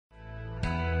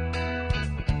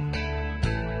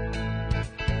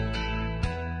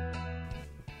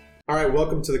All right,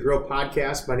 welcome to the Grow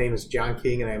Podcast. My name is John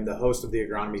King, and I am the host of the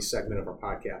Agronomy segment of our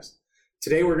podcast.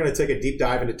 Today, we're going to take a deep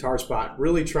dive into tar spot,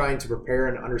 really trying to prepare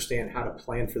and understand how to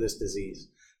plan for this disease.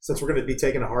 Since we're going to be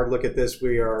taking a hard look at this,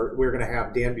 we're going to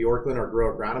have Dan Bjorklund, our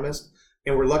grow agronomist,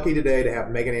 and we're lucky today to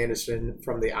have Megan Anderson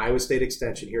from the Iowa State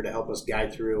Extension here to help us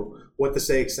guide through what the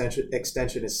state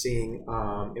extension is seeing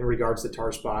in regards to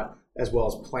tar spot, as well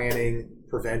as planning,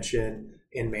 prevention,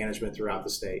 and management throughout the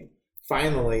state.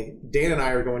 Finally, Dan and I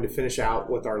are going to finish out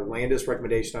with our Landis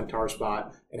recommendation on tar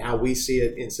spot and how we see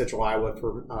it in Central Iowa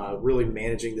for really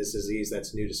managing this disease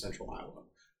that's new to Central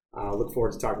Iowa. Look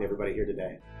forward to talking to everybody here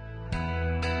today.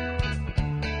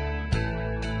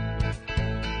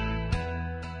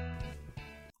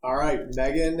 All right,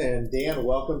 Megan and Dan,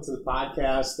 welcome to the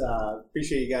podcast.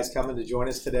 Appreciate you guys coming to join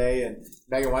us today. And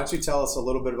Megan, why don't you tell us a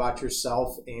little bit about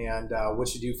yourself and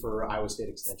what you do for Iowa State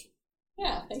Extension?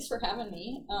 Yeah, thanks for having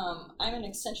me. I'm an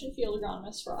extension field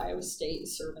agronomist for Iowa State,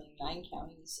 serving 9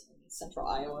 counties in central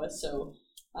Iowa. So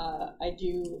I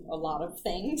do a lot of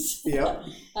things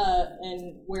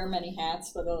and wear many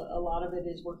hats, but a lot of it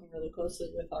is working really closely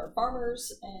with our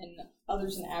farmers and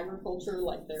others in agriculture,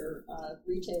 like their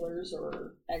retailers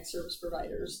or ag service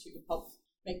providers, to help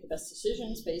make the best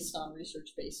decisions based on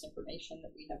research-based information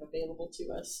that we have available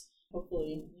to us.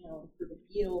 Hopefully, improving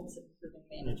yields, improving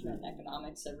management and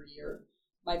economics every year.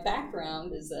 My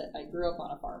background is that I grew up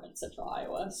on a farm in central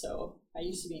Iowa, so I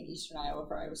used to be in eastern Iowa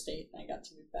for Iowa State, and I got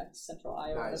to move back to central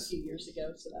Iowa a few years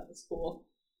ago, so that was cool.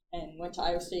 And went to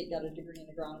Iowa State, got a degree in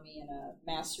agronomy and a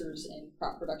master's in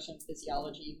crop production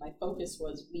physiology. My focus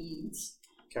was weeds,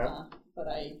 but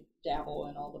I dabble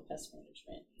in all the pest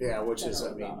management. Yeah, which is,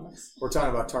 we're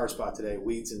talking about tar spot today.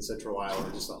 Weeds in central Iowa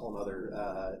are just a whole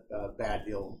other bad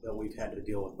deal that we've had to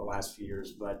deal with the last few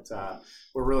years. But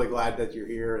we're really glad that you're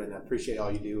here, and I appreciate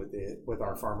all you do with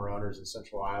our farmer owners in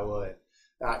central Iowa.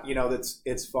 And,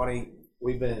 it's funny.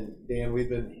 We've been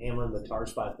hammering the tar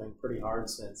spot thing pretty hard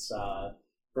since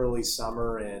early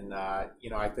summer, and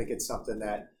I think it's something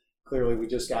that clearly we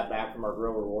just got back from our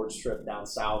Grow Rewards trip down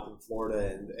south in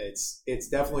Florida, and it's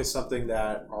definitely something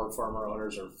that our farmer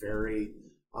owners are very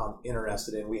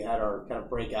interested in. We had our kind of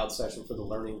breakout session for the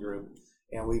learning group,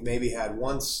 and we maybe had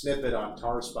one snippet on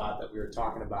tar spot that we were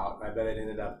talking about, and I bet it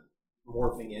ended up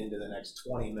morphing into the next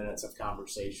 20 minutes of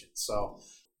conversation. So,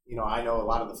 I know a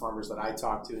lot of the farmers that I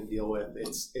talk to and deal with,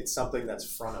 it's something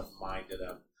that's front of mind to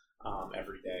them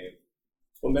every day.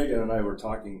 Well, Megan and I were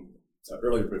talking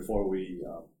earlier before we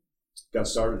got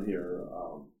started here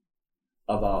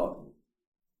about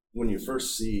when you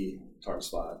first see tar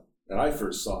spot, and I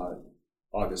first saw it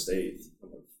August 8th,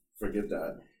 forget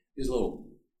that, these little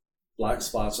black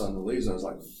spots on the leaves, and there's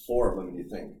like 4 of them, and you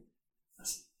think,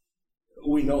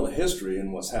 we know the history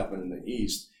and what's happened in the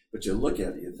East, but you look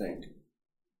at it, you think,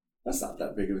 that's not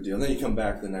that big of a deal. And then you come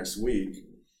back the next week,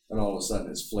 and all of a sudden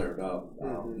it's flared up.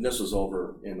 And this was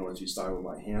over in Northeast Iowa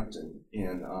by Hampton,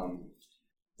 and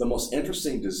the most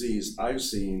interesting disease I've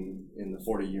seen in the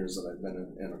 40 years that I've been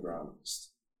an agronomist.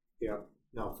 Yeah,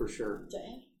 no, for sure.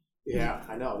 Dan? Yeah,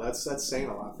 I know. That's saying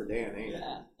a lot for Dan, ain't it?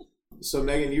 Yeah. So,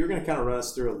 Megan, you're going to kind of run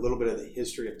us through a little bit of the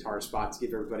history of tar spot to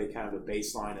give everybody kind of a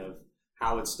baseline of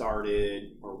how it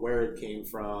started or where it came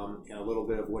from, and a little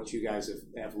bit of what you guys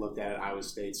have looked at Iowa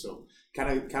State. So kind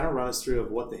of run us through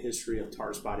of what the history of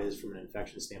tar spot is from an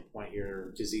infection standpoint here,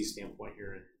 or disease standpoint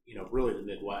here in, really the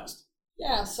Midwest.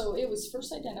 Yeah, so it was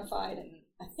first identified in,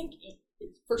 I think,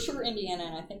 for sure Indiana,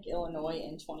 and I think Illinois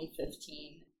in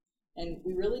 2015. And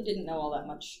we really didn't know all that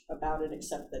much about it,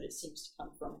 except that it seems to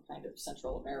come from kind of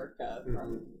Central America,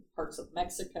 from parts of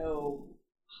Mexico,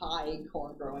 high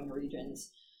corn growing regions.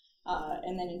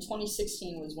 And then in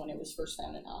 2016 was when it was first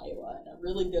found in Iowa. And a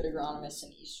really good agronomist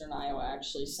in eastern Iowa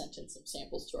actually sent in some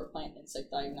samples to our plant insect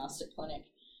diagnostic clinic.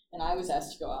 And I was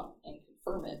asked to go out and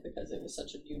confirm it because it was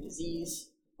such a new disease.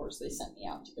 Of course, they sent me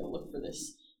out to go look for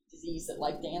this disease that,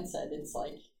 like Dan said, it's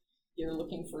like you're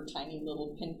looking for tiny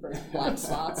little pinprick black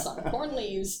spots on corn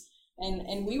leaves.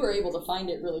 And we were able to find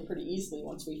it really pretty easily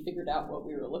once we figured out what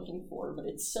we were looking for. But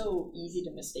it's so easy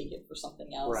to mistake it for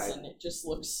something else. Right. And it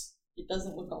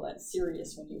doesn't look all that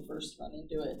serious when you first run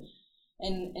into it.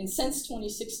 And since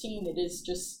 2016, it has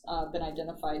just been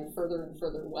identified further and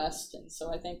further west. And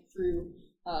so I think through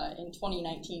in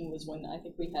 2019 was when I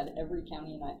think we had every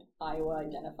county in Iowa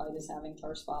identified as having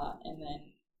tar spot, and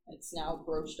then it's now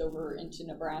broached over into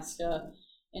Nebraska.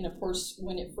 And of course,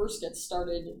 when it first gets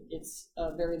started, it's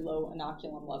very low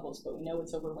inoculum levels, but we know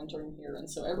it's overwintering here. And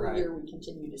so every year we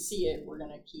continue to see it, we're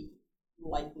going to keep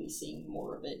likely seeing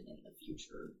more of it in the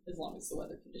future as long as the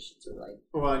weather conditions are right.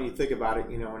 Well, and you think about it,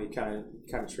 when you kind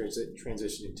of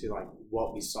transition into like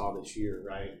what we saw this year,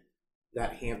 right?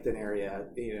 that Hampton area,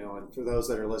 and for those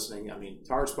that are listening, I mean,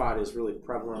 tar spot is really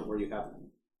prevalent where you have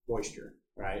moisture,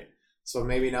 right? So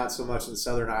maybe not so much in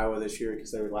southern Iowa this year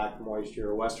because they would lack moisture,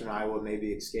 or western Iowa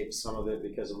maybe escaped some of it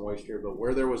because of moisture, but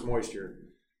where there was moisture,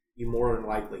 you more than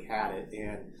likely had it.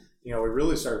 And, we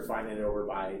really started finding it over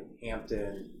by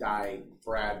Hampton, Dyke,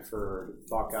 Bradford,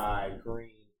 Buckeye,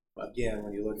 Green. Again,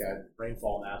 when you look at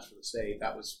rainfall maps for the state,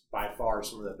 that was by far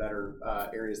some of the better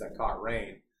areas that caught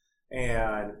rain.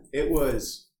 And it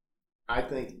was, I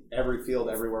think, every field,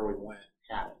 everywhere we went,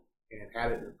 had it, and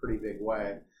had it in a pretty big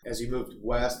way. As you moved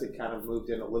west, it kind of moved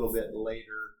in a little bit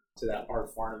later to that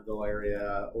Art Farnhamville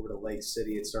area, over to Lake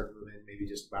City. It started moving in maybe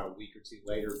just about a week or two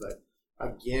later. But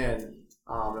again,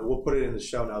 and we'll put it in the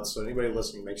show notes, so anybody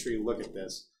listening, make sure you look at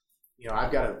this.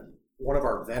 I've got one of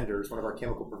our vendors, one of our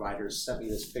chemical providers, sent me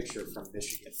this picture from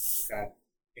Michigan, okay?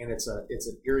 And it's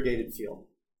an irrigated field.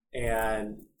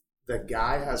 And the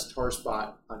guy has tar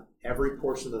spot on every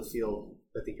portion of the field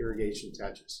that the irrigation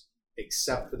touches,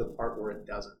 except for the part where it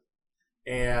doesn't.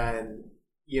 And,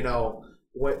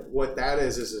 what that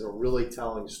is a really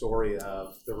telling story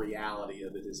of the reality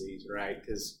of the disease, right?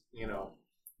 Because,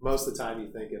 most of the time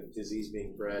you think of disease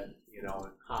being bred, in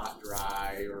hot,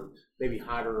 dry, or maybe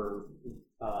hotter,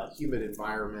 humid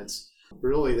environments.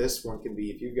 Really, this one can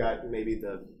be, if you've got maybe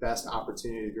the best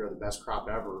opportunity to grow the best crop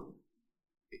ever,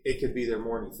 it could be there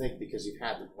more than you think because you've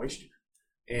had the moisture.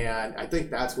 And I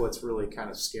think that's what's really kind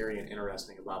of scary and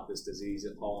interesting about this disease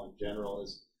and fall in general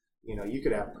is, you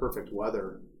could have perfect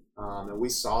weather. And we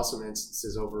saw some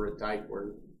instances over at Dyke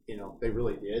where, they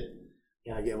really did.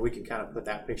 And again, we can kind of put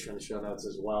that picture in the show notes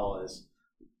as well. As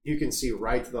you can see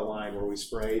right to the line where we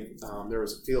sprayed. There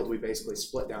was a field we basically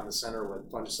split down the center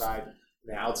with fungicide.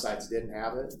 The outsides didn't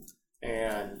have it.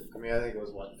 And I think it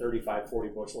was 35, 40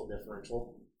 bushel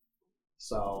differential.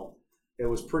 So it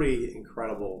was pretty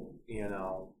incredible,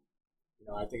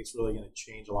 I think it's really going to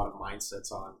change a lot of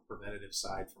mindsets on the preventative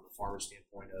side from a farmer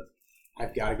standpoint of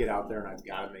I've got to get out there and I've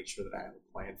got to make sure that I have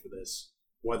a plan for this.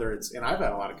 Whether it's, and I've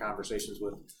had a lot of conversations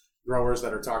with growers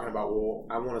that are talking about, well,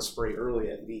 I want to spray early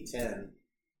at V10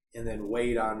 and then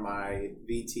wait on my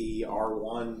VT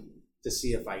R1 to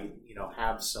see if I,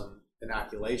 have some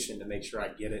inoculation to make sure I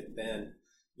get it then.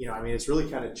 It's really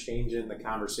kind of changing the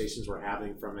conversations we're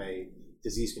having from a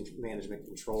disease management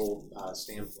control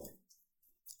standpoint.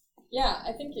 Yeah,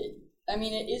 I think it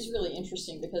is really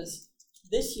interesting because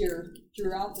this year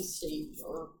throughout the state,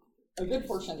 or a good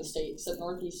portion of the state, except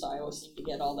Northeast Iowa, seemed to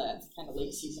get all that kind of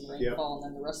late season rainfall,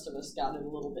 and then the rest of us got it a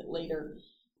little bit later.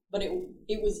 But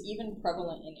it was even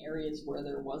prevalent in areas where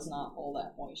there was not all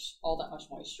that much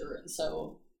moisture, and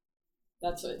so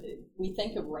that's what we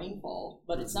think of rainfall,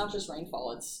 but it's not just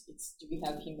rainfall. It's do we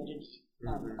have humidity?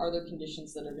 Are there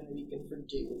conditions that are going to be good for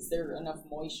dew? Is there enough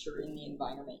moisture in the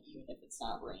environment even if it's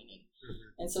not raining?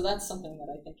 And so that's something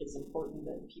that I think is important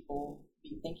that people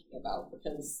be thinking about,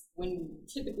 because when we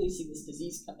typically see this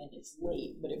disease come in, it's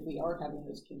late, but if we are having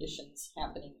those conditions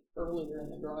happening earlier in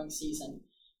the growing season,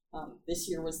 this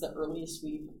year was the earliest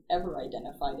we've ever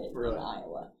identified it in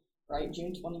Iowa. Right,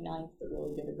 June 29th, the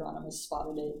really good agronomist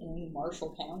spotted it in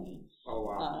Marshall County. Oh,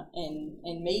 wow.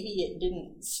 And maybe it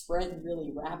didn't spread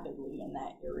really rapidly in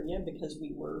that area because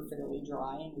we were fairly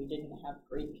dry and we didn't have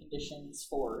great conditions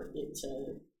for it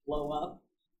to blow up,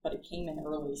 but it came in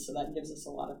early, so that gives us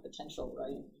a lot of potential,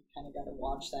 right? You kind of got to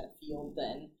watch that field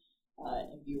then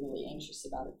and be really anxious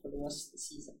about it for the rest of the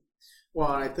season.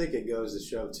 Well, and I think it goes to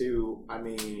show, too,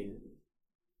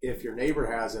 if your neighbor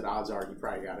has it, odds are you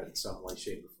probably got it in some way,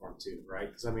 shape, or form too, right?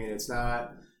 Because, it's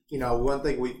not, one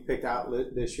thing we've picked out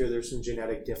this year, there's some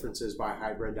genetic differences by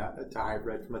hybrid to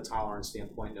hybrid from a tolerance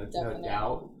standpoint, no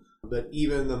doubt. But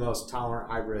even the most tolerant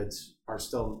hybrids they're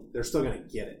still going to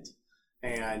get it.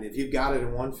 And if you've got it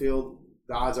in one field,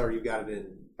 the odds are you've got it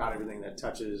in about everything that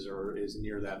touches or is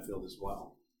near that field as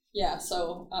well. Yeah,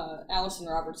 so Allison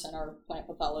Robertson, our plant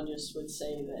pathologist, would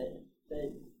say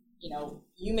that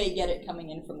you may get it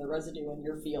coming in from the residue in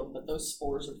your field, but those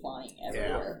spores are flying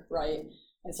everywhere, right?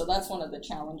 And so that's one of the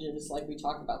challenges, like we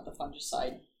talk about the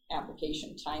fungicide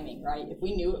application timing, right? If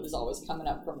we knew it was always coming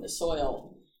up from the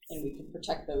soil and we could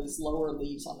protect those lower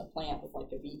leaves on the plant with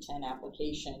like a V10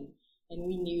 application, and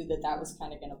we knew that was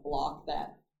kind of going to block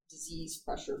that disease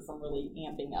pressure from really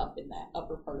amping up in that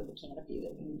upper part of the canopy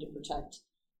that we need to protect,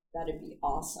 that'd be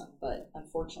awesome. But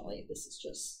unfortunately, this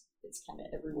is it's kind of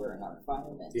everywhere in our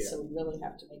environment. Yeah. So we really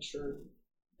have to make sure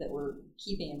that we're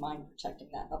keeping in mind protecting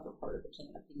that upper part of the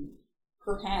canopy,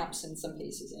 perhaps in some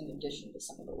cases in addition to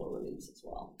some of the lower leaves as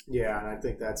well. Yeah, and I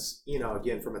think that's,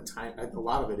 again, from a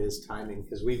lot of it is timing,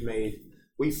 because we've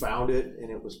we found it, and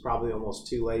it was probably almost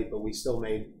too late, but we still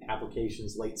made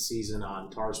applications late season on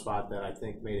tar spot that I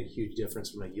think made a huge difference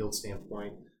from a yield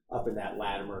standpoint up in that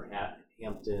Latimer,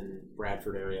 Hampton,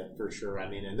 Bradford area for sure. I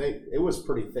mean, and it was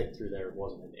pretty thick through there,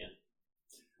 wasn't it, Dan?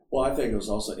 Well, I think it was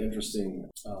also interesting,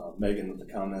 Megan, with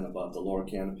the comment about the lower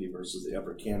canopy versus the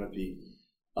upper canopy.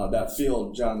 That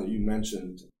field, John, that you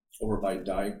mentioned over by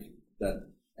Dyke that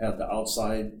had the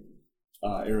outside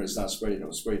areas not sprayed, it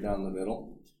was sprayed down the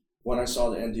middle. When I saw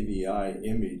the NDVI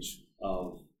image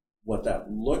of what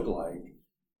that looked like,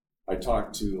 I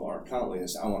talked to our account lady and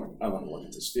said, I want to look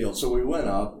at this field. So we went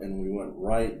up and we went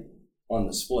right on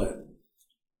the split.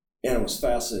 And it was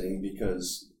fascinating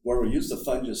because where we used the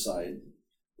fungicide,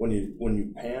 when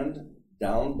you panned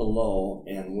down below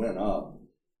and went up,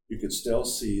 you could still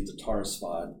see the tar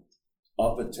spot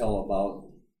up until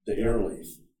about the ear leaf.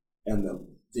 And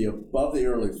the above the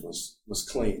ear leaf was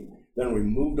clean. Then we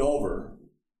moved over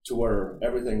to where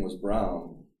everything was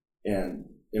brown, and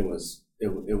it was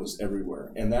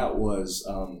everywhere. And that was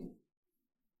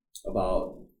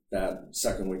about that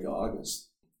second week of August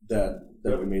that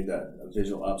we made that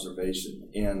visual observation.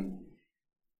 And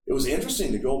it was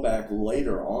interesting to go back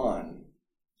later on,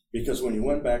 because when you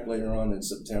went back later on in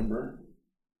September,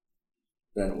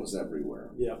 then it was everywhere.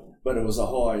 Yeah. But it was a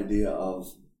whole idea of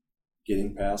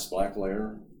getting past black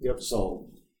layer. Yep.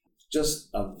 So just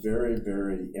a very,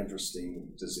 very interesting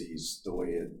disease, the way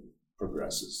it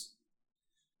progresses.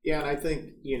 Yeah, and I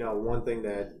think, one thing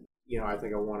that, I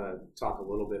think I want to talk a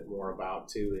little bit more about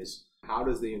too is how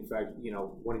does the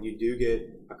when you do get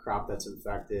a crop that's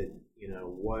infected,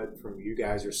 what from you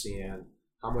guys are seeing,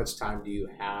 how much time do you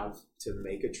have to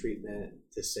make a treatment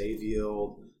to save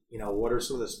yield? What are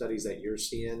some of the studies that you're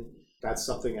seeing? That's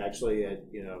something actually that,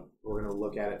 we're going to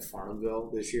look at Farmville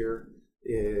this year.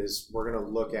 Is we're going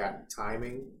to look at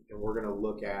timing, and we're going to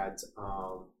look at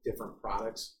different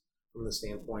products from the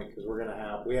standpoint, because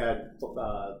we had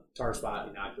tar spot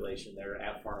inoculation there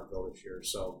at Farmville this year,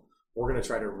 so we're going to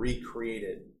try to recreate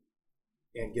it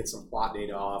and get some plot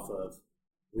data off of,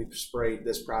 we've sprayed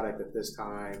this product at this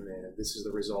time and this is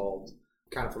the result,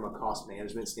 kind of from a cost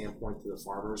management standpoint to the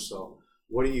farmers. So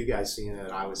what are you guys seeing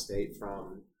at Iowa State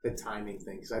from the timing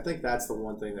thing? Because I think that's the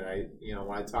one thing that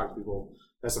when I talk to people,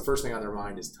 that's the first thing on their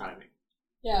mind is timing.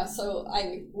 Yeah, so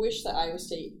I wish that Iowa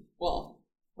State,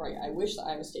 I wish that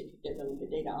Iowa State could get really good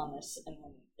data on this, and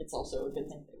then it's also a good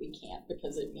thing that we can't,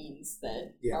 because it means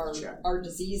that our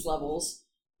disease levels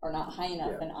are not high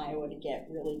enough in Iowa to get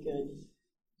really good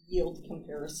yield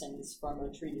comparisons from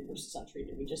a treated versus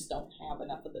untreated. We just don't have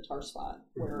enough of the tar spot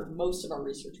where most of our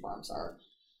research farms are.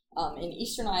 In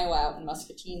eastern Iowa, out in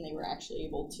Muscatine, they were actually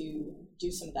able to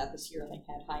do some of that this year, and they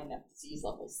had high enough disease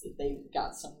levels that they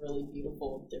got some really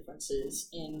beautiful differences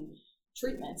in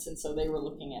treatments. And so they were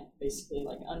looking at basically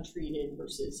like untreated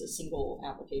versus a single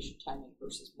application timing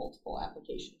versus multiple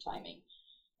application timing.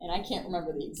 And I can't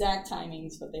remember the exact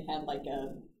timings, but they had like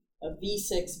a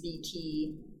V6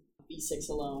 BT, V6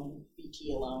 alone,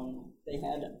 BT alone. They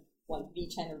had like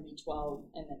V10 or V12,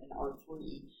 and then an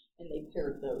R3. And they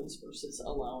paired those versus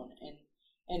alone.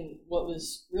 And what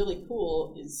was really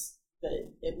cool is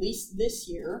that at least this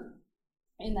year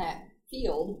in that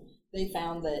field, they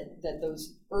found that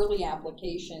those early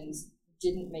applications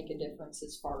didn't make a difference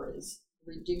as far as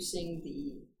reducing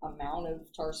the amount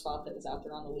of tar spot that was out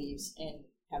there on the leaves and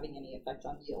having any effect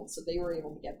on yield. So they were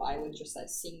able to get by with just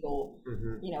that single,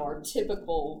 our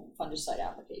typical fungicide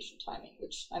application timing,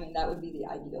 which, that would be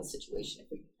the ideal situation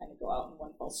if we could kind of go out in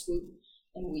one fell swoop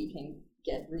and we can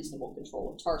get reasonable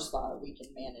control of tar spot, we can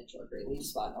manage our gray leaf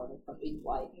spot, northern front leaf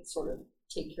blight, and sort of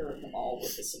take care of them all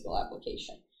with a single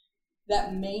application.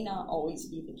 That may not always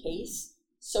be the case.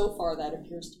 So far, that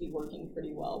appears to be working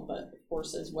pretty well, but of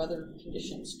course, as weather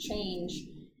conditions change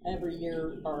every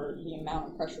year, the amount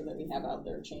of pressure that we have out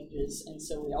there changes, and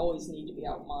so we always need to be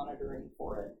out monitoring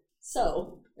for it.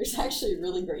 So there's actually a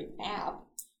really great app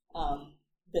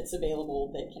that's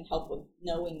available that can help with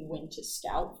knowing when to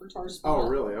scout for tar spot. Oh,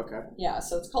 really? Okay. Yeah,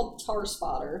 so it's called Tar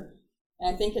Spotter,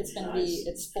 and I think it's going to be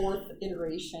its 4th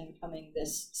iteration coming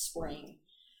this spring.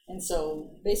 And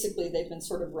so basically they've been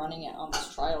sort of running it on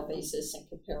this trial basis and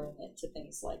comparing it to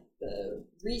things like the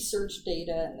research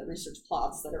data and the research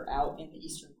plots that are out in the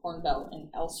Eastern Corn Belt and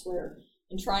elsewhere,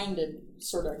 and trying to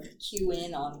sort of cue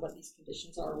in on what these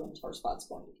conditions are when tar spot's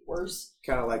going to be worse.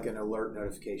 Kind of like an alert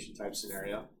notification type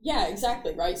scenario. Yeah,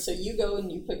 exactly, right? So you go and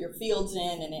you put your fields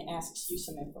in, and it asks you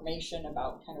some information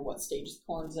about kind of what stage the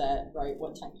corn's at, right,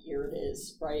 what time of year it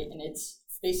is, right? And it's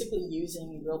basically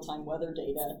using real-time weather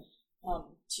data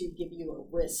to give you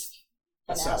a risk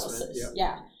analysis. Assessment,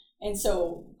 yeah. And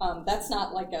so that's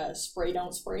not like a spray,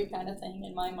 don't spray kind of thing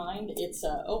in my mind. It's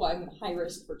I'm high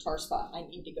risk for tar spot. I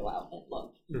need to go out and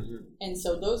look. Mm-hmm. And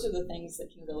so those are the things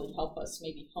that can really help us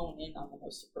maybe hone in on the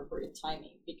most appropriate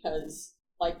timing, because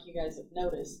like you guys have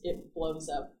noticed, it blows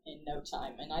up in no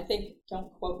time. And I think,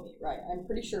 don't quote me, right, I'm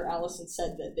pretty sure Allison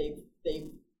said that they've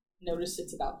noticed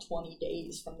it's about 20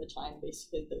 days from the time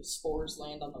basically those spores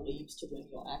land on the leaves to when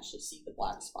you'll actually see the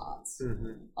black spots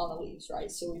on the leaves,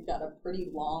 right? So we've got a pretty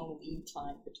long lead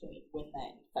time between when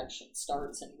that infection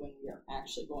starts and when we are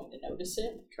actually going to notice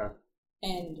it. Okay.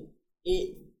 And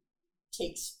it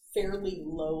takes fairly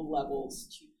low levels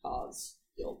to cause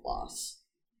yield loss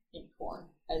in corn,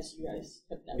 as you guys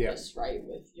have noticed, right,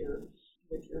 with your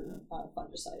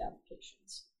fungicide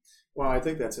applications. Well, I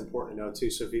think that's important to know too.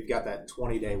 So if you've got that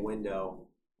 20-day window,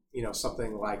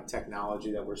 something like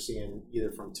technology that we're seeing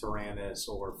either from Tyrannus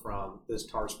or from this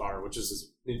tar spotter, which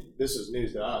is this is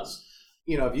news to us.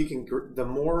 If you can, the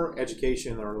more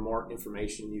education or the more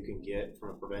information you can get from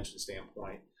a prevention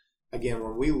standpoint. Again,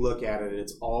 when we look at it,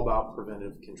 it's all about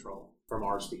preventive control from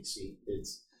RCC.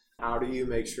 It's how do you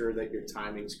make sure that your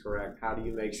timing's correct? How do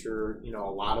you make sure, a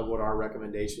lot of what our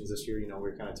recommendations this year, we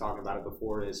were kind of talking about it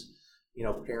before, is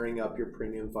pairing up your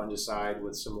premium fungicide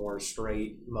with some more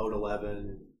straight Mode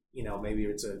 11, maybe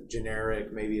it's a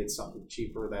generic, maybe it's something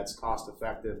cheaper that's cost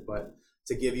effective, but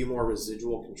to give you more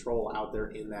residual control out there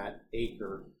in that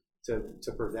acre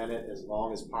to prevent it as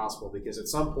long as possible. Because at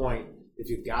some point, if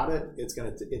you've got it, it's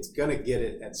gonna get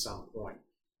it at some point.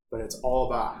 But it's all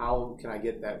about how can I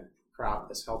get that crop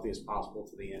as healthy as possible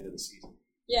to the end of the season.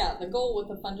 Yeah, the goal with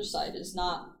the fungicide is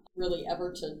not really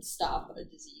ever to stop a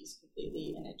disease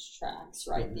completely in its tracks,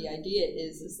 right? Mm-hmm. The idea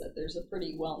is that there's a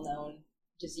pretty well-known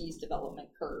disease development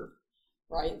curve,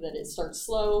 right? That it starts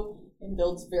slow and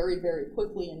builds very, very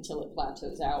quickly until it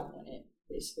plateaus out when it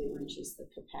basically reaches the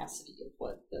capacity of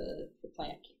what the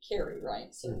plant can carry,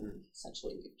 right? So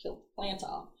essentially we've killed the plant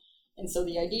off. And so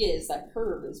the idea is that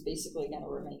curve is basically going to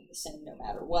remain the same no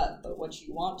matter what. But what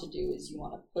you want to do is you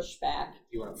want to push back.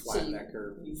 You want to flatten that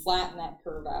curve. You flatten that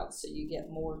curve out so you get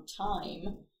more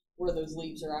time where those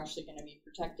leaves are actually going to be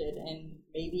protected. And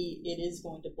maybe it is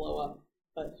going to blow up,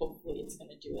 but hopefully it's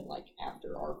going to do it like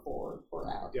after R4 or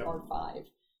R5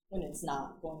 when it's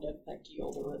not going to affect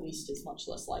yield, or at least is much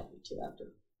less likely to after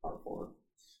R4.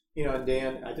 And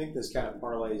Dan, I think this kind of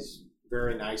parlays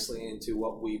very nicely into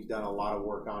what we've done a lot of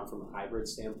work on from a hybrid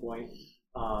standpoint.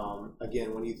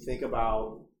 Again, when you think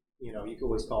about, you can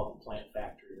always call it the plant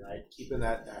factory, right? Keeping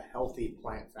that healthy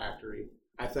plant factory.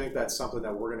 I think that's something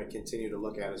that we're going to continue to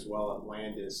look at as well at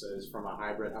Landis, is from a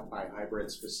hybrid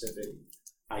specific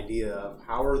idea of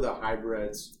how are the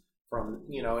hybrids from,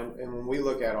 and when we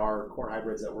look at our corn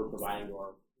hybrids that we're providing to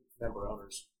our member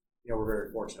owners, we're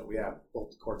very fortunate. We have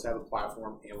both the Corteva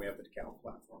platform and we have the DeKalb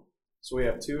platform. So we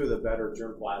have two of the better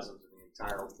germplasms in the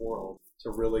entire world to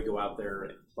really go out there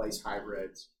and place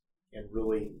hybrids and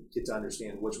really get to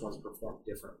understand which ones perform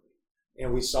differently.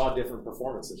 And we saw different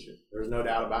performance this year. There's no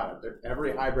doubt about it.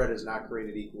 Every hybrid is not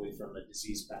created equally from a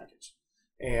disease package.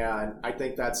 And I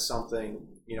think that's something,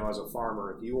 as a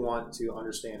farmer, if you want to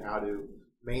understand how to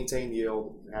maintain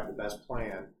yield and have the best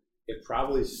plan, it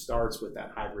probably starts with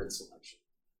that hybrid selection.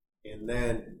 And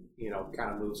then, kind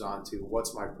of moves on to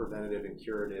what's my preventative and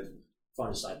curative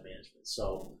fungicide management.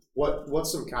 So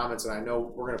what's some comments, and I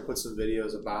know we're going to put some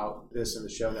videos about this in the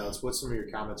show notes. What's some of your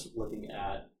comments looking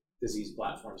at disease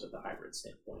platforms at the hybrid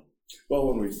standpoint? Well,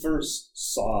 when we first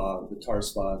saw the tar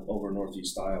spot over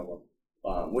Northeast Iowa,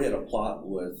 we had a plot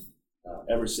with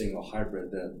every single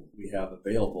hybrid that we have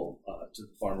available to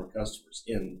the farmer customers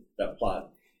in that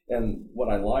plot. And what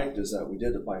I liked is that we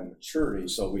did it by maturity,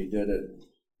 so we did it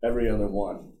every other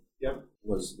one. Yep.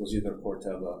 Was either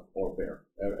Corteva or Bayer.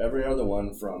 Every other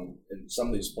one from, in some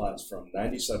of these plots, from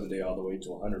 97 day all the way to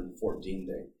 114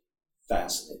 day.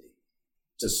 Fascinating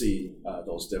to see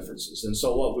those differences. And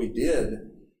so what we did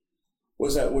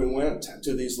was that we went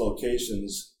to these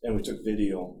locations and we took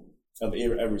video of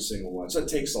every single one. So it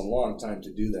takes a long time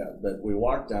to do that, but we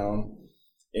walked down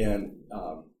and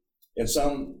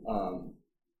some,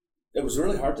 it was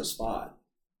really hard to spot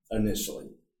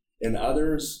initially. In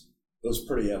others, it was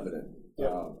pretty evident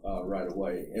right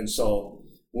away. And so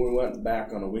we went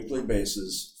back on a weekly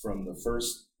basis from the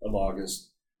 1st of August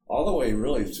all the way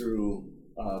really through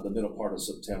the middle part of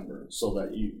September, so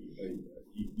that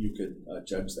you could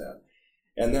judge that.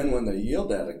 And then when the yield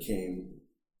data came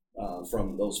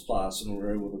from those plots, and we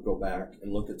were able to go back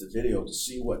and look at the video to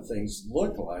see what things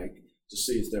looked like, to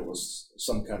see if there was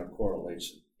some kind of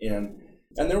correlation. And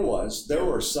there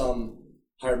were some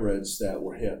hybrids that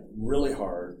were hit really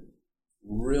hard,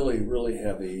 really, really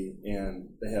heavy, and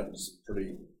they had some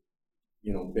pretty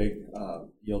big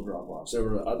yield drop-offs. There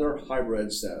were other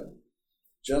hybrids that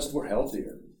just were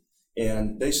healthier,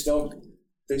 and they still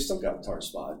got tar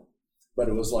spot, but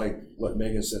it was like what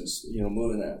Megan said,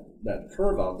 moving that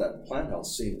curve out, that plant health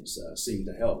seemed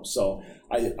to help. So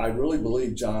I really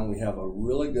believe, John, we have a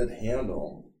really good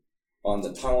handle on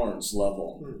the tolerance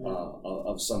level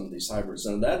of some of these hybrids.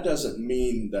 And that doesn't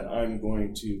mean that I'm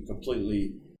going to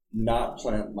completely not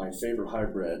plant my favorite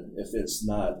hybrid if it's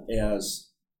not as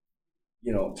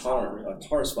tolerant a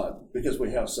tar spot, because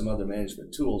we have some other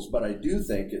management tools. But I do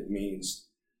think it means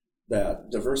that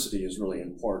diversity is really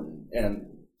important. And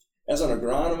as an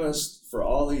agronomist for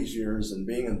all these years and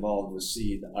being involved with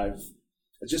seed,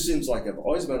 it just seems like I've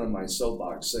always been on my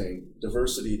soapbox saying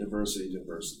diversity, diversity,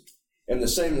 diversity. In the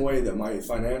same way that my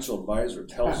financial advisor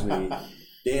tells me,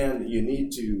 Dan, you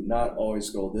need to not always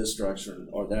go this direction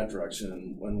or that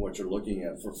direction when what you're looking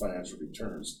at for financial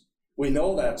returns. We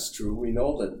know that's true. We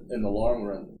know that in the long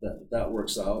run that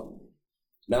works out.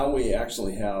 Now we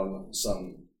actually have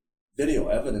some video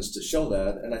evidence to show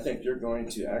that, and I think you're going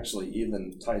to actually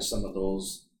even tie some of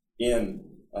those in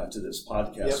to this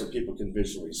podcast so people can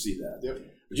visually see that. Yep.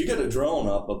 But you get a drone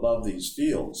up above these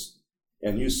fields,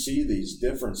 and you see these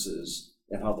differences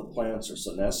in how the plants are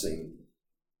senescing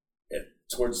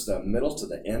towards the middle to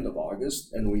the end of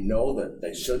August, and we know that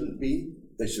they shouldn't be.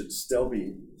 They should still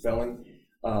be felling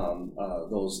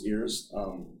those ears.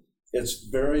 It's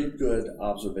very good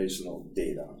observational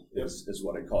data, is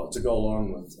what I call it, to go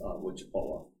along with what you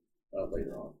pull up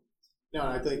later on. No,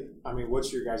 and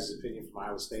what's your guys' opinion from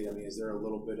Iowa State? Is there a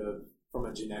little bit of, from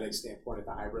a genetic standpoint at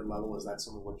the hybrid level, is that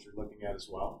some of what you're looking at as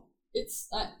well?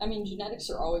 Genetics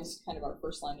are always kind of our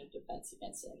first line of defense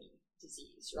against any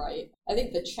disease, right? I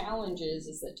think the challenge is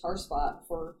that tar spot,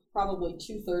 for probably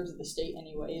 2/3 of the state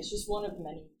anyway, is just one of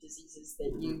many diseases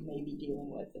that you may be dealing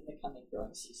with in the coming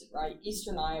growing season, right?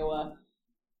 Eastern Iowa,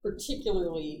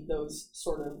 particularly those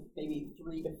sort of maybe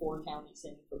 3 to 4 counties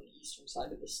in from the eastern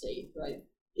side of the state, right?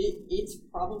 It's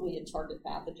probably a target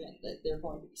pathogen that they're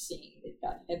going to be seeing. They've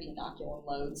got heavy inoculum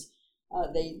loads.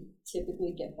 They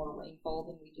typically get more rainfall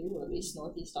than we do, or at least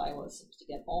Northeast Iowa seems to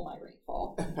get all my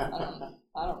rainfall.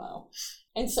 I don't know.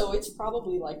 And so it's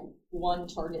probably like one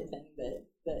target thing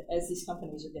that as these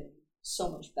companies are getting so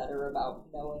much better about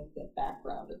knowing the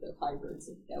background of their hybrids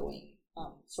and knowing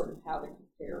sort of how to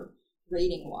compare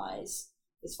rating-wise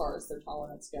as far as their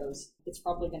tolerance goes, it's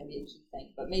probably going to be a key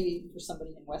thing. But maybe for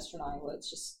somebody in Western Iowa, it's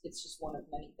just one of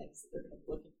many things that they're going to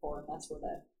be looking for, and that's where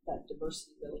that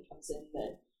diversity really comes in,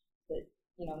 that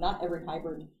not every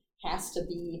hybrid has to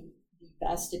be the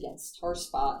best against tar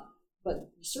spot,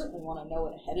 but you certainly want to know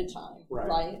it ahead of time,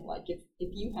 right? Like if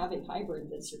you have a hybrid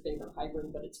that's your favorite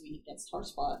hybrid, but it's weak against tar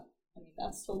spot,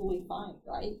 that's totally fine,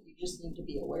 right? You just need to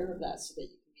be aware of that so that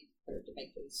you can be prepared to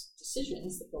make those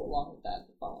decisions that go along with that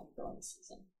the following growing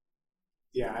season.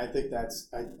 Yeah, I think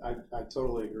I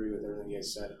totally agree with everything you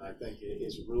said, and I think it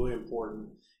is really important.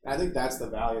 And I think that's the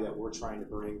value that we're trying to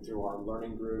bring through our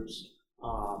learning groups,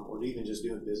 or even just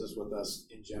doing business with us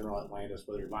in general at Landis,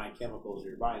 whether you're buying chemicals or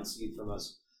you're buying seed from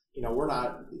us. We're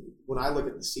not, when I look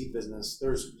at the seed business,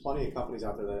 there's plenty of companies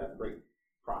out there that have great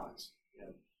products.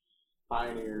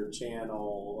 Pioneer,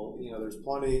 Channel, there's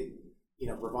plenty,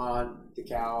 Brevant,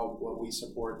 DeKalb, what we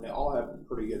support, they all have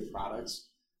pretty good products.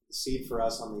 The seed for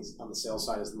us on the sales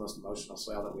side is the most emotional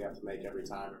sale that we have to make every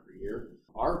year.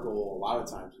 Our goal a lot of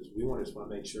times is we just want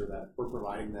to make sure that we're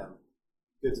providing them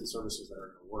goods and services that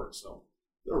are going to work. So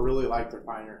they're really like their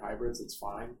Pioneer hybrids, it's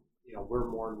fine. We're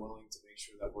more than willing to make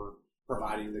sure that we're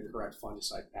providing the correct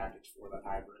fungicide package for that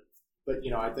hybrid. But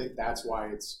I think that's why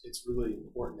it's really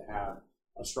important to have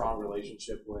a strong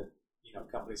relationship with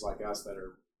companies like us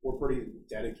we're pretty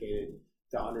dedicated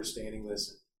to understanding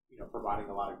this and providing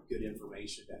a lot of good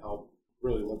information to help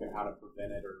really look at how to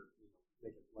prevent it or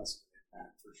make it less of an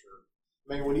impact for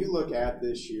sure. When you look at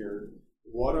this year,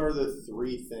 what are the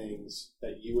 3 things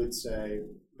that you would say,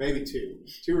 maybe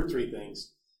 2 or 3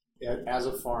 things, as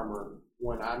a farmer,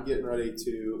 when I'm getting ready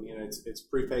to, it's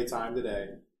prepay time today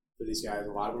for these guys.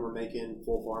 A lot of them are making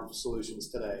full farm solutions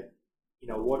today.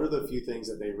 What are the few things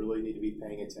that they really need to be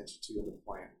paying attention to in the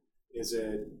plant? Is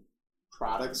it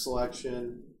product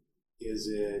selection? Is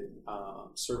it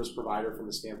service provider from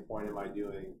the standpoint, am I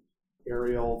doing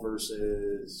aerial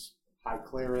versus high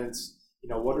clearance?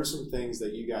 What are some things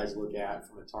that you guys look at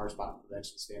from a tar spot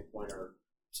prevention standpoint, or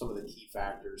some of the key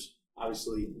factors?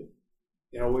 Obviously,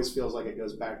 it always feels like it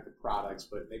goes back to products,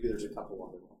 but maybe there's a couple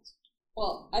other ones.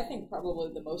 Well, I think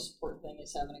probably the most important thing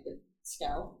is having a good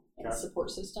scout and support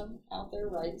system out there,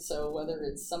 right? So whether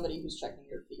it's somebody who's checking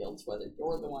your fields, whether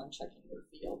you're the one checking your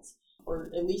fields,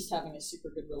 or at least having a super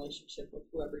good relationship with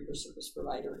whoever your service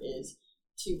provider is,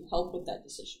 to help with that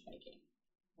decision making,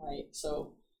 right?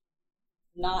 So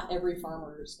not every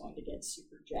farmer is going to get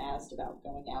super jazzed about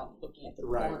going out and looking at the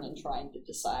corn and trying to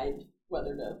decide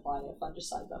whether to apply a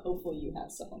fungicide, but hopefully you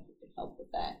have someone who can help with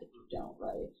that if you don't,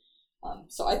 right?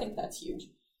 So I think that's huge.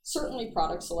 Certainly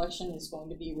product selection is going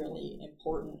to be really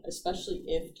important, especially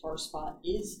if tar spot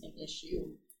is an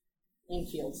issue in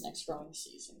fields next growing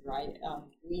season, right?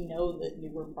 We know that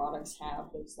newer products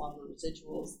have those longer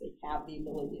residuals. They have the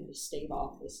ability to stave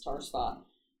off this tar spot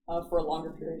for a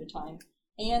longer period of time.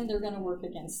 And they're going to work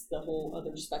against the whole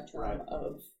other spectrum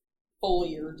of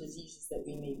foliar diseases that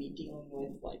we may be dealing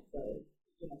with, like the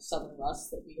southern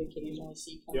rust that we occasionally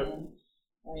see come in,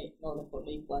 right? Northern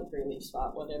leaf blight, gray leaf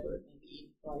spot, whatever it may be,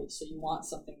 right? So you want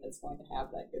something that's going to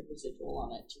have that good residual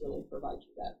on it to really provide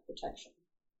you that protection.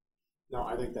 No,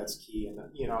 I think that's key, and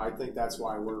I think that's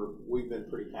why we've been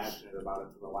pretty passionate about it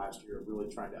for the last year,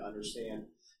 really trying to understand,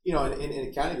 and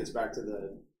it kind of gets back to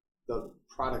the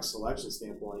product selection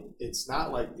standpoint. It's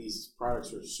not like these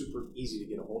products are super easy to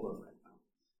get a hold of right now.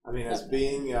 I mean, as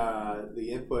being the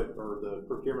input or the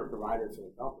procurement provider for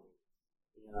the company,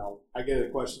 I get a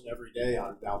question every day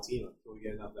on Valtima. Can we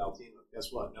get enough Valtima?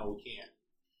 Guess what? No, we can't.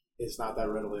 It's not that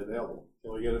readily available.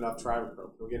 Can we get enough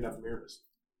Trivacro? Can we get enough Mirabis?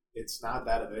 It's not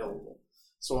that available.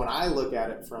 So when I look at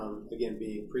it from, again,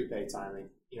 being prepaid timing,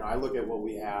 I look at what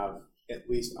we have at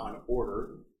least on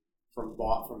order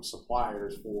bought from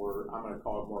suppliers for, I'm going to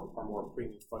call it our more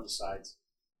premium fungicides.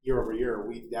 Year over year,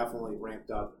 we've definitely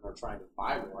ramped up and are trying to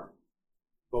buy more,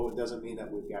 but it doesn't mean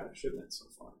that we've got a shipment so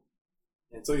far.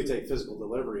 Until you take physical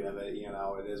delivery of it,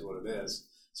 it is what it is.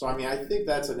 So, I think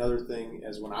that's another thing,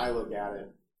 as when I look at it,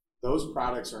 those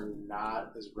products are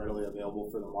not as readily available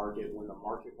for the market when the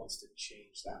market wants to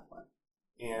change that way.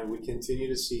 And we continue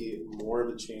to see more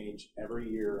of a change every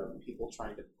year of people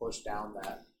trying to push down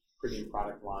that premium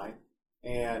product line.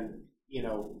 And,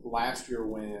 last year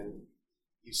when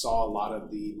you saw a lot of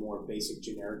the more basic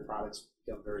generic products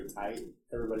become very tight,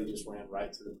 everybody just ran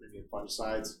right to the premium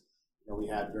fungicides. We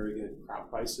had very good crop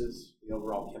prices. The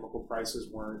overall chemical prices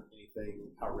weren't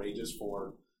anything outrageous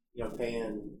for,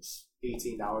 paying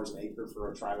 $18 an acre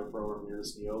for a Trivacro or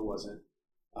Mirabis Neo wasn't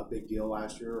a big deal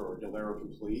last year, or Delero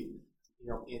Complete.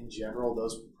 In general,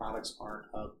 those products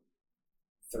aren't up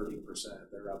 30%.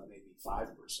 They're up maybe 5%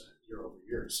 year over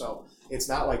year. So it's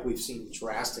not like we've seen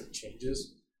drastic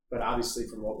changes, but obviously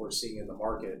from what we're seeing in the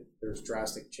market, there's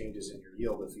drastic changes in your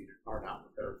yield if you are not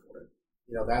prepared for it.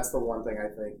 That's the one thing I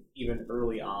think, even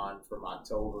early on from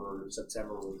October or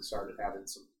September, when we started having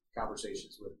some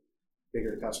conversations with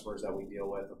bigger customers that we deal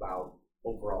with about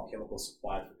overall chemical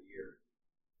supply for the year.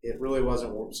 It really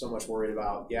wasn't so much worried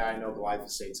about, I know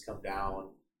glyphosate's come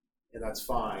down, and that's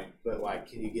fine, but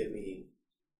can you get me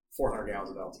 400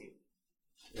 gallons of Valtima?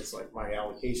 It's like my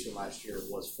allocation last year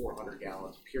was 400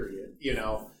 gallons, period.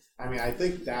 I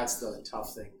think that's the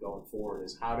tough thing going forward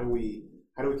is how do we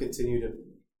continue to,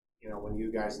 when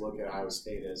you guys look at Iowa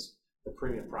State as the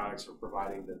premium products are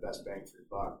providing the best bang for your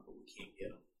buck, but we can't get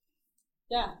them.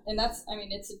 Yeah, and that's,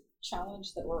 it's a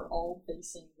challenge that we're all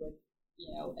facing with,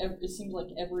 it seems like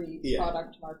every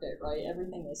product market, right?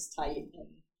 Everything is tight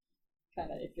and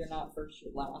kind of, if you're not first,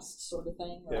 you're last sort of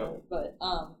thing, right? Yeah. But,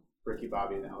 Ricky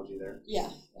Bobby analogy there.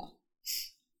 Yeah.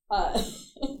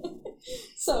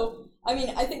 So,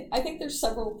 I think there's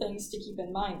several things to keep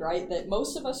in mind, right? That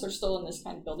most of us are still in this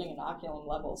kind of building inoculum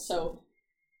level. So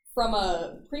from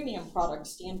a premium product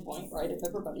standpoint, right, if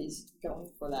everybody's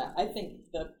going for that, I think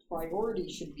the priority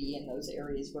should be in those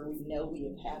areas where we know we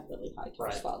have had really high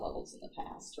tar spot levels in the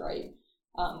past, right?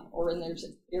 Or in those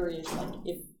areas like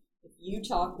if you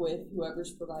talk with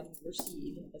whoever's providing your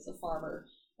seed as a farmer,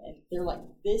 and they're like,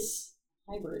 this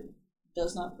hybrid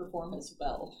does not perform as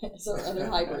well as our other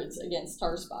hybrids against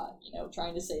tar spot,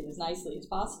 trying to say it as nicely as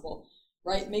possible,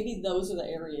 right? Maybe those are the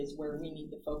areas where we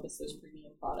need to focus those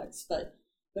premium products. But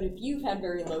if you've had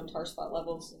very low tar spot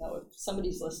levels, if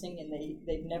somebody's listening and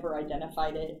they've never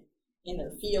identified it in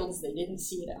their fields, they didn't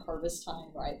see it at harvest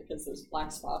time, right? Because those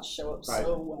black spots show up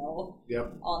so well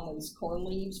on those corn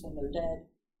leaves when they're dead,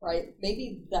 right?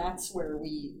 Maybe that's where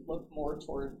we look more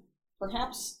toward,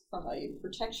 perhaps from a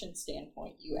protection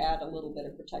standpoint, you add a little bit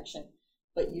of protection,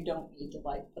 but you don't need to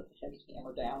put the heavy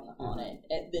hammer down on it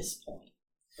at this point.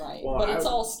 Right, well, but it's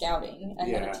all scouting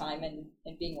ahead of time and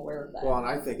being aware of that. Well, and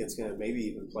I think it's going to maybe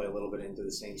even play a little bit into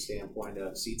the same standpoint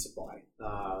of seed supply.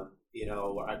 Some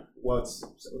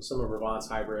of Brevant's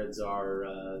hybrids are,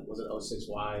 was it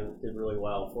 06Y, did really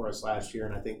well for us last year,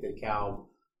 and I think they cowed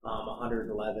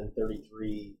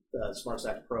 111.33 Smart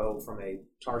Stack Pro from a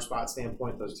tar spot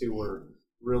standpoint. Those two were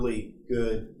really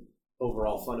good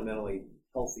overall, fundamentally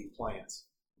healthy plants.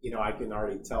 I can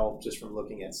already tell just from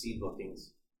looking at seed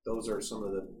bookings, those are some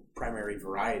of the primary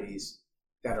varieties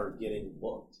that are getting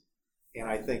booked. And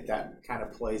I think that kind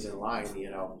of plays in line,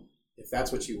 if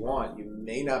that's what you want, you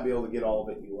may not be able to get all of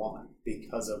it you want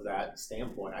because of that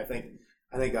standpoint. I think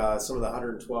some of the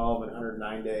 112 and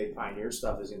 109 day Pioneer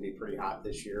stuff is going to be pretty hot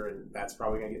this year, and that's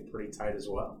probably going to get pretty tight as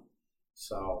well.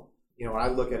 So, when I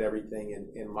look at everything,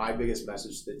 and my biggest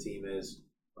message to the team has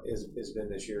been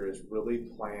this year is really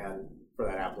plan for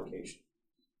that application.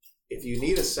 If you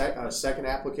need a second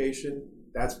application,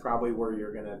 that's probably where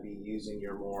you're going to be using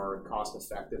your more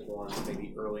cost-effective ones,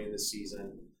 maybe early in the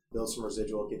season. Build some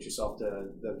residual, get yourself to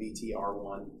the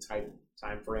VTR1 type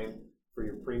time frame for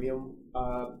your premium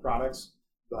products.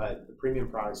 But the premium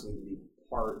products need to be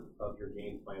part of your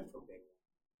game plan from day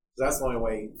one. So that's the only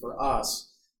way for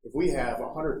us. If we have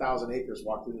 100,000 acres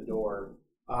walk through the door,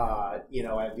 at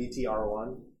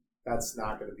VTR1, that's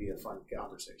not going to be a fun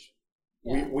conversation.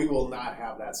 Yeah. We will not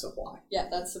have that supply. Yeah,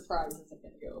 that surprise isn't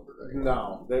going to go over very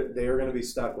well. No, they are going to be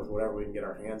stuck with whatever we can get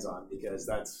our hands on, because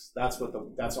that's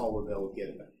all we'll be able to get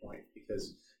at that point.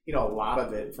 Because a lot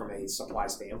of it from a supply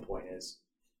standpoint is,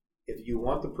 if you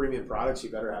want the premium products,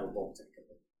 you better have a bulk tank of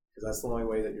it, because that's the only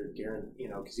way that you're guaranteed.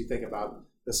 Because you think about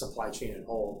the supply chain in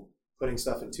whole, putting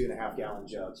stuff in 2.5 gallon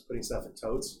jugs, putting stuff in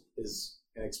totes is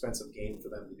an expensive game for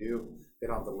them to do. They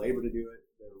don't have the labor to do it.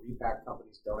 The repack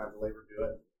companies don't have the labor to do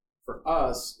it. For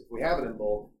us, if we have it in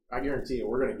bulk, I guarantee you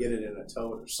we're going to get it in a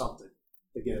tote or something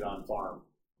to get it on farm.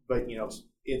 But,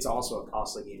 it's also a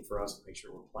costly game for us to make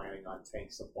sure we're planning on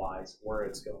tank supplies, where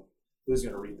it's going, who's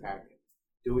going to repack it.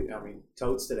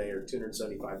 Totes today are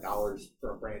 $275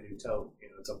 for a brand new tote.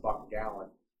 It's $1 a gallon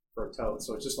for a tote.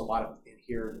 So it's just a lot of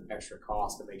inherent extra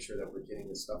cost to make sure that we're getting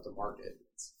this stuff to market.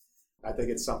 I think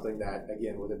it's something that,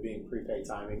 again, with it being prepaid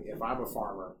timing, if I'm a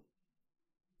farmer,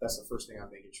 that's the first thing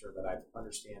I'm making sure that I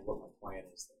understand what my plan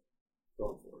is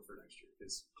going forward for next year.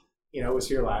 Because, it was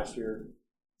here last year.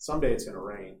 Someday it's going to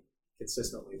rain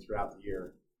consistently throughout the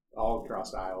year, all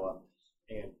across Iowa,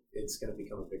 and it's going to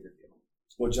become a bigger deal.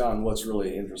 Well, John, what's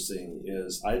really interesting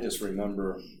is I just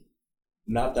remember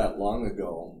not that long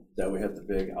ago that we had the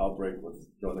big outbreak with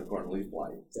northern corn leaf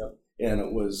blight. Yep. And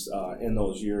it was in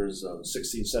those years of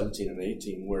 16, 17, and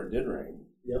 18 where it did rain.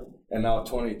 Yep. And now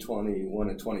 2021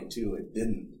 and 22, it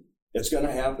didn't. It's going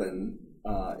to happen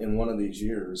in one of these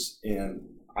years. And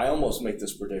I almost make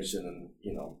this prediction, and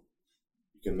you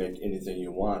can make anything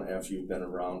you want after you've been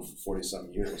around for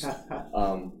 40-some years.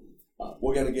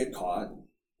 We're going to get caught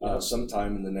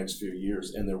sometime in the next few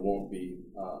years, and there won't be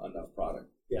enough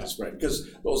product to spread. Because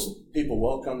those people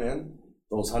will come in,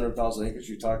 those 100,000 acres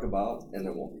you talk about, and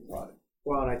there won't be product.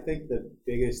 Well, and I think the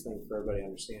biggest thing for everybody to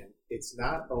understand, it's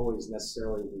not always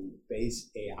necessarily the base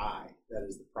AI that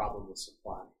is the problem with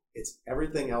supply. It's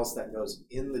everything else that goes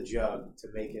in the jug to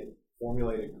make it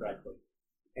formulated correctly.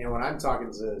 And when I'm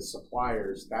talking to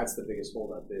suppliers, that's the biggest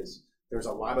holdup, is there's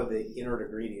a lot of the inert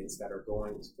ingredients that are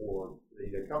going for, they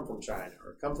either come from China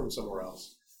or come from somewhere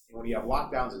else. And when you have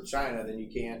lockdowns in China, then you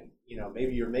can't,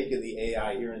 maybe you're making the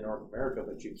AI here in North America,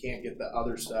 but you can't get the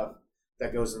other stuff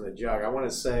that goes in the jug. I want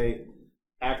to say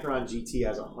Agronomy GT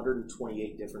has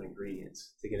 128 different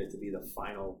ingredients to get it to be the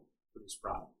final produced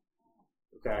product.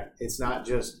 Okay, it's not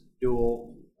just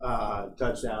dual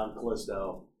touchdown,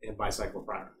 Callisto, and bicycle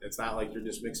primer. It's not like you're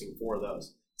just mixing 4 of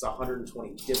those. It's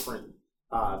 120 different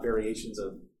variations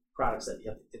of products that you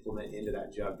have to implement into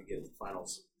that jug to get the final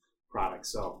product.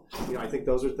 So, I think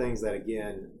those are things that,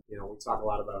 again, we talk a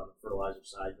lot about on the fertilizer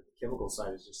side, but the chemical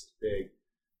side is just as big,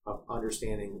 of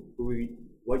understanding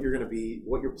what you're going to be,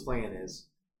 what your plan is,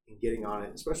 and getting on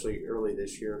it, especially early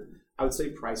this year. I would say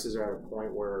prices are at a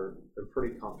point where they're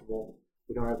pretty comfortable.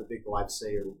 We don't have the big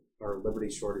glyphosate or Liberty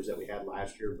shortage that we had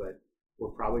last year, but we're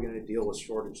probably going to deal with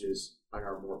shortages on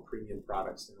our more premium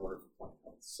products in order for plant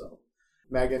health. So,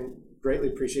 Megan, greatly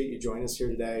appreciate you joining us here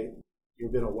today.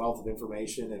 You've been a wealth of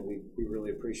information, and we really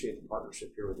appreciate the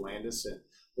partnership here with Landis, and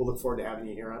we'll look forward to having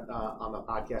you here on the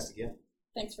podcast again.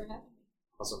 Thanks for having me.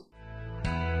 Awesome.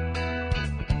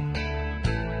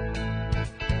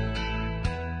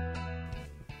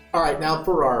 All right, now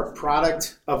for our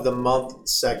product of the month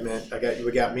segment,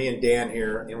 we got me and Dan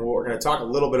here, and we're going to talk a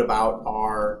little bit about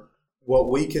what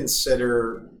we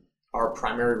consider our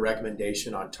primary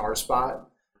recommendation on tar spot.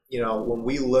 When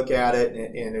we look at it,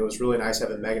 and it was really nice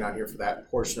having Megan on here for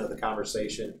that portion of the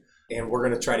conversation, and we're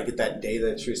going to try to get that data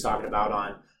that she was talking about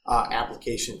on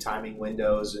application timing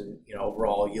windows and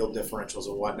overall yield differentials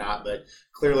and whatnot. But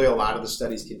clearly, a lot of the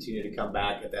studies continue to come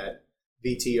back at that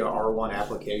VTR1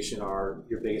 application are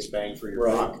your biggest bang for your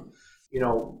buck.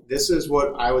 This is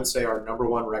what I would say our number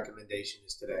one recommendation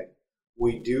is today.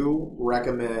 We do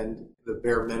recommend the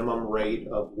bare minimum rate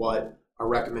of what a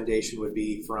recommendation would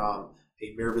be from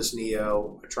a Mirvis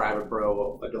Neo, a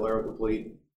Trivapro, a Delero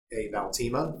Complete, a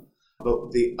Valtima.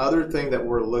 But the other thing that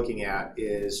we're looking at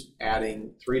is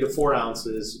adding 3 to 4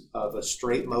 ounces of a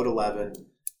straight Mode 11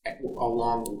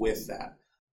 along with that.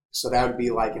 So that would be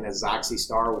like an Azoxy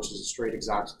Star, which is a straight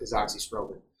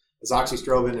azoxystrobin.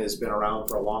 Azoxystrobin has been around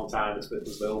for a long time. It's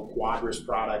the old Quadris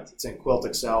product. It's in Quilt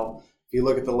Excel. If you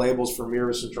look at the labels for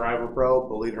Mirvis and Trivapro,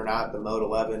 believe it or not, the Mode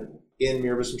 11 in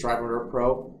Mirvis and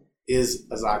Trivapro is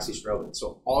azoxystrobin.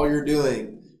 So all you're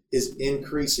doing is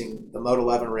increasing the Mode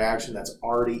 11 reaction that's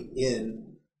already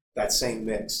in that same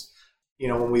mix.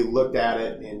 When we looked at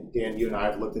it, and Dan, you and I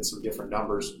have looked at some different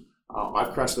numbers.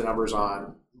 I've crunched the numbers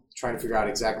on trying to figure out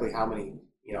exactly how many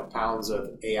pounds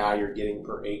of AI you're getting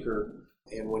per acre.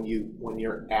 And when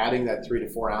you're adding that 3 to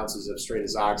 4 ounces of straight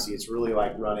azoxy, it's really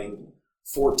like running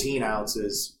 14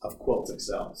 ounces of Quilt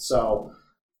Excel. So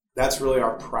that's really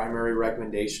our primary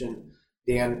recommendation.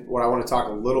 Dan, what I want to talk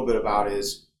a little bit about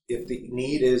is if the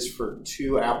need is for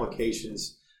 2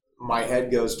 applications, my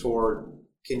head goes toward,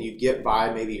 can you get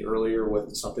by maybe earlier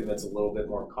with something that's a little bit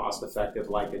more cost effective,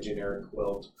 like a generic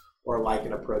quilt, or like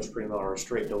an Approach Primo, or a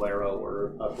straight Delero,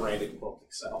 or a branded Quilt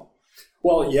Excel?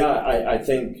 Well, yeah, I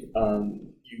think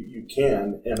you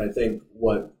can, and I think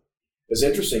what is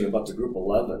interesting about the Group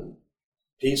 11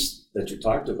 piece that you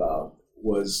talked about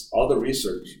was all the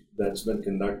research that's been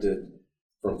conducted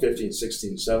from 15,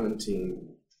 16, 17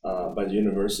 by the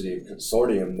University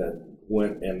Consortium that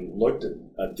went and looked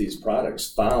at these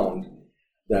products, found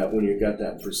that when you got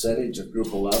that percentage of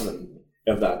Group 11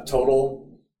 of that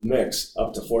total mix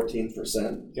up to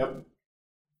 14%, yep,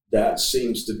 that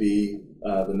seems to be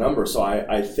the number. So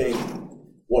I think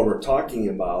what we're talking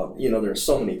about, there's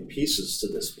so many pieces to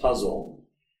this puzzle.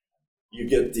 You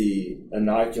get the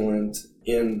inoculant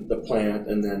in the plant,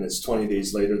 and then it's 20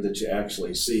 days later that you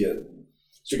actually see it.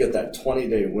 So you get that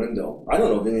 20-day window. I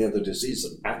don't know of any other disease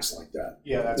that acts like that.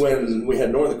 Yeah, that's when crazy. We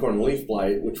had northern corn leaf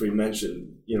blight, which we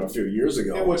mentioned, a few years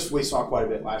ago. And which we saw quite a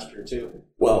bit last year too.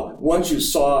 Well, once you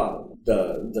saw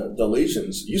the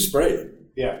lesions, you sprayed it.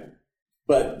 Yeah.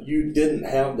 But you didn't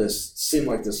have seem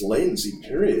like this latency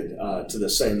period to the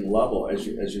same level as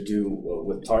you do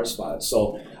with tar spots.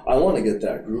 So I want to get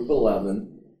that Group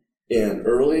 11 in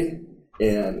early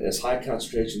and as high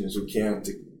concentration as we can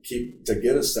to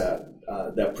get us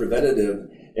that preventative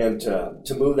and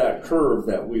to move that curve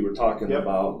that we were talking yep.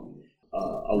 about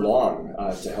along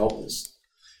to help us.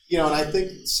 And I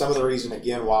think some of the reason,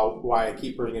 again, why I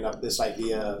keep bringing up this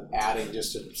idea of adding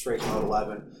just a straight Mode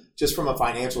 11, just from a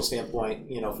financial standpoint,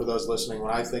 for those listening,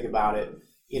 when I think about it,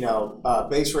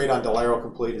 base rate on Delero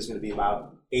Complete is going to be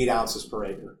about 8 ounces per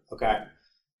acre, okay?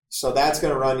 So that's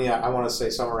going to run you, I want to say,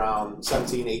 somewhere around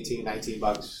 17, 18, 19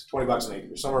 bucks, 20 bucks an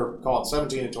acre. Somewhere, call it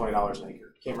 17 and $20 an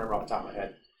acre. Can't remember off the top of my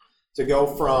head. To go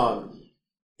from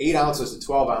 8 ounces to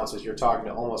 12 ounces, you're talking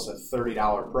to almost a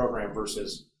 $30 program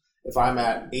versus if I'm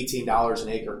at $18 an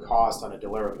acre cost on a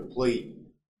Delero Complete,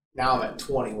 now I'm at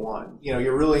 21.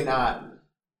 You're really not,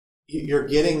 you're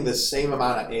getting the same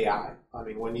amount of AI. I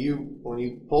mean, when you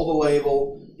pull the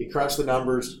label, you crunch the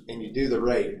numbers, and you do the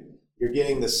rate, you're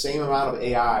getting the same amount of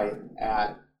AI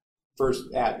at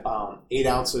 8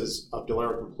 ounces of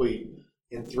Delero Complete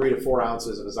and 3 to 4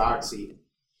 ounces of Azoxy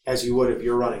as you would if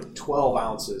you're running 12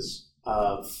 ounces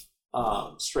of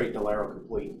straight Delero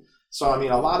Complete. So, I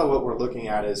mean, a lot of what we're looking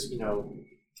at is,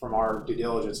 from our due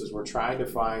diligence, is we're trying to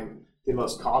find the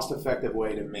most cost-effective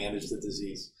way to manage the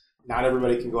disease. Not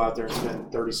everybody can go out there and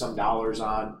spend $30-some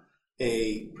on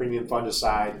a premium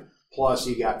fungicide, plus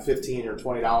you got $15 or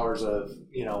 $20 of,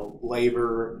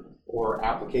 labor or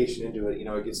application into it.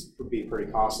 It gets to be pretty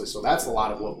costly. So that's a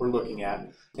lot of what we're looking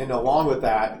at. And along with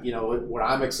that, what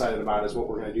I'm excited about is what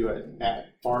we're going to do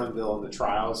at Farnhamville in the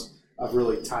trials of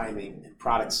really timing and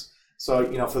products. So,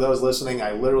 for those listening,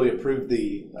 I literally approved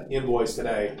the invoice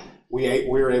today. We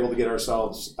were able to get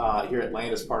ourselves here at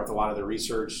Landis part of a lot of the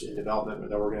research and development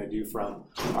that we're going to do from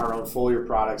our own foliar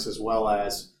products, as well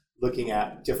as looking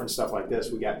at different stuff like this.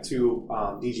 We got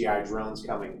 2 DJI drones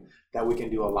coming that we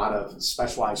can do a lot of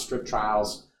specialized strip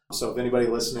trials. So if anybody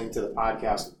listening to the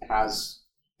podcast has,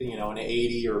 an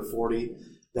 80 or 40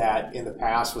 that in the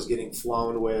past was getting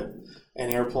flown with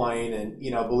an airplane, and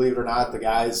believe it or not, the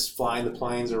guys flying the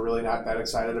planes are really not that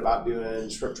excited about doing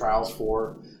strip trials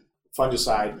for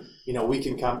fungicide. We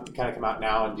can come out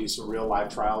now and do some real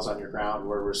live trials on your ground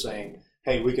where we're saying,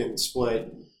 hey, we can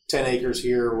split 10 acres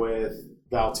here with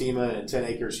Valtima and 10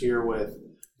 acres here with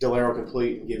Delero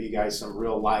Complete and give you guys some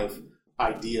real life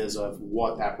ideas of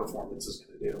what that performance is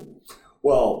going to do.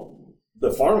 Well,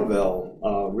 the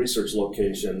Farmville research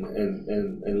location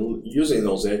and using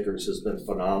those acres has been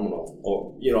phenomenal.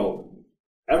 Or, you know,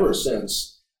 ever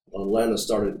since Lana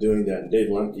started doing that, and Dave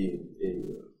Lemke,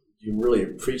 you really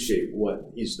appreciate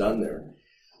what he's done there.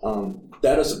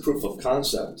 That is a proof of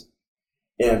concept.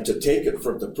 And to take it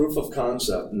from the proof of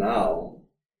concept now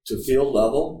to field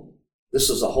level, this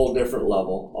is a whole different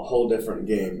level, a whole different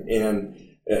game. And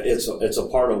it's a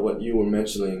part of what you were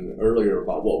mentioning earlier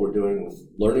about what we're doing with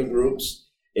learning groups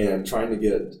and trying to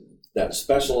get that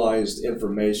specialized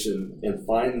information and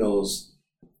find those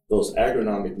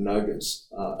agronomic nuggets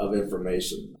of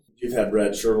information. You've had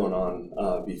Brad Sherwin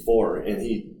on before, and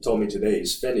he told me today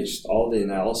he's finished all the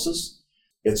analysis.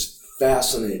 It's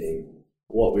fascinating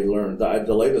what we learned.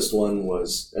 The latest one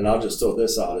was, and I'll just throw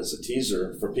this out as a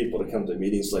teaser for people to come to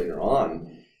meetings later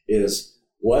on, is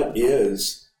what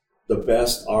is the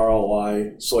best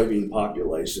ROI soybean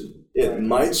population? It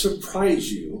might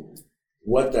surprise you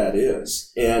what that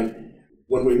is. And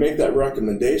when we make that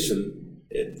recommendation,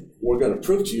 we're going to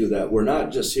prove to you that we're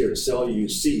not just here to sell you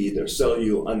seed or sell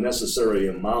you unnecessary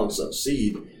amounts of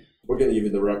seed. We're going to give you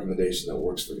the recommendation that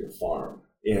works for your farm.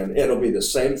 And it'll be the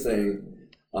same thing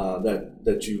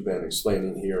that you've been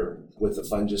explaining here with the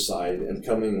fungicide and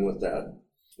coming with that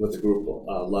with the group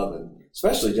 11,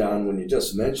 especially John, when you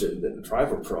just mentioned that the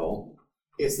TrivaPro.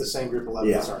 It's the same group 11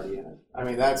 that's already in it. I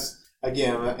mean, that's,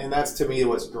 again, and that's to me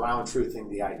what's ground truthing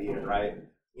the idea, right?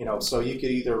 You know, so you could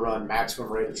either run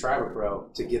maximum rate of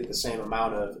TrivaPro to get the same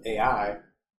amount of AI,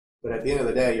 but at the end of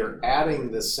the day, you're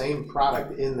adding the same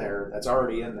product in there that's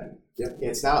already in there. Yep.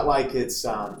 It's not like it's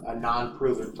a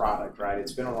non-proven product, right?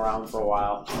 It's been around for a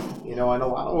while. You know, and a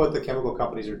lot of what the chemical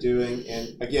companies are doing,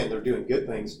 and again, they're doing good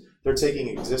things, they're taking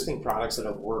existing products that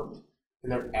have worked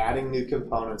and they're adding new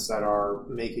components that are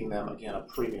making them, again, a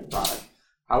premium product.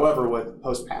 However, with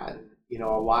post-patent, you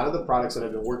know, a lot of the products that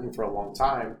have been working for a long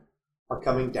time are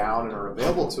coming down and are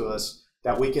available to us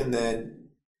that we can then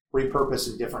repurpose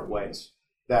in different ways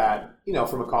that, you know,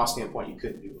 from a cost standpoint, you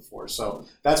couldn't do before. So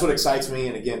that's what excites me.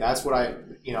 And again, that's what I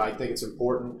think it's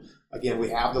important. Again, we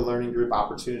have the learning group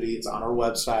opportunity. It's on our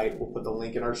website. We'll put the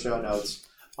link in our show notes.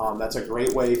 That's a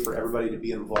great way for everybody to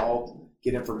be involved,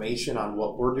 get information on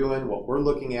what we're doing, what we're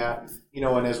looking at, you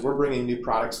know, and as we're bringing new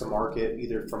products to market,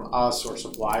 either from us or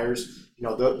suppliers, you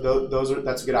know,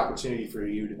 that's a good opportunity for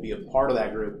you to be a part of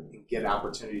that group and get an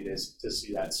opportunity to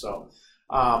see that. So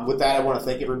with that, I want to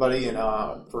thank everybody and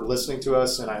for listening to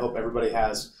us, and I hope everybody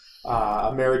has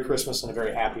a Merry Christmas and a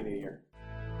very Happy New Year.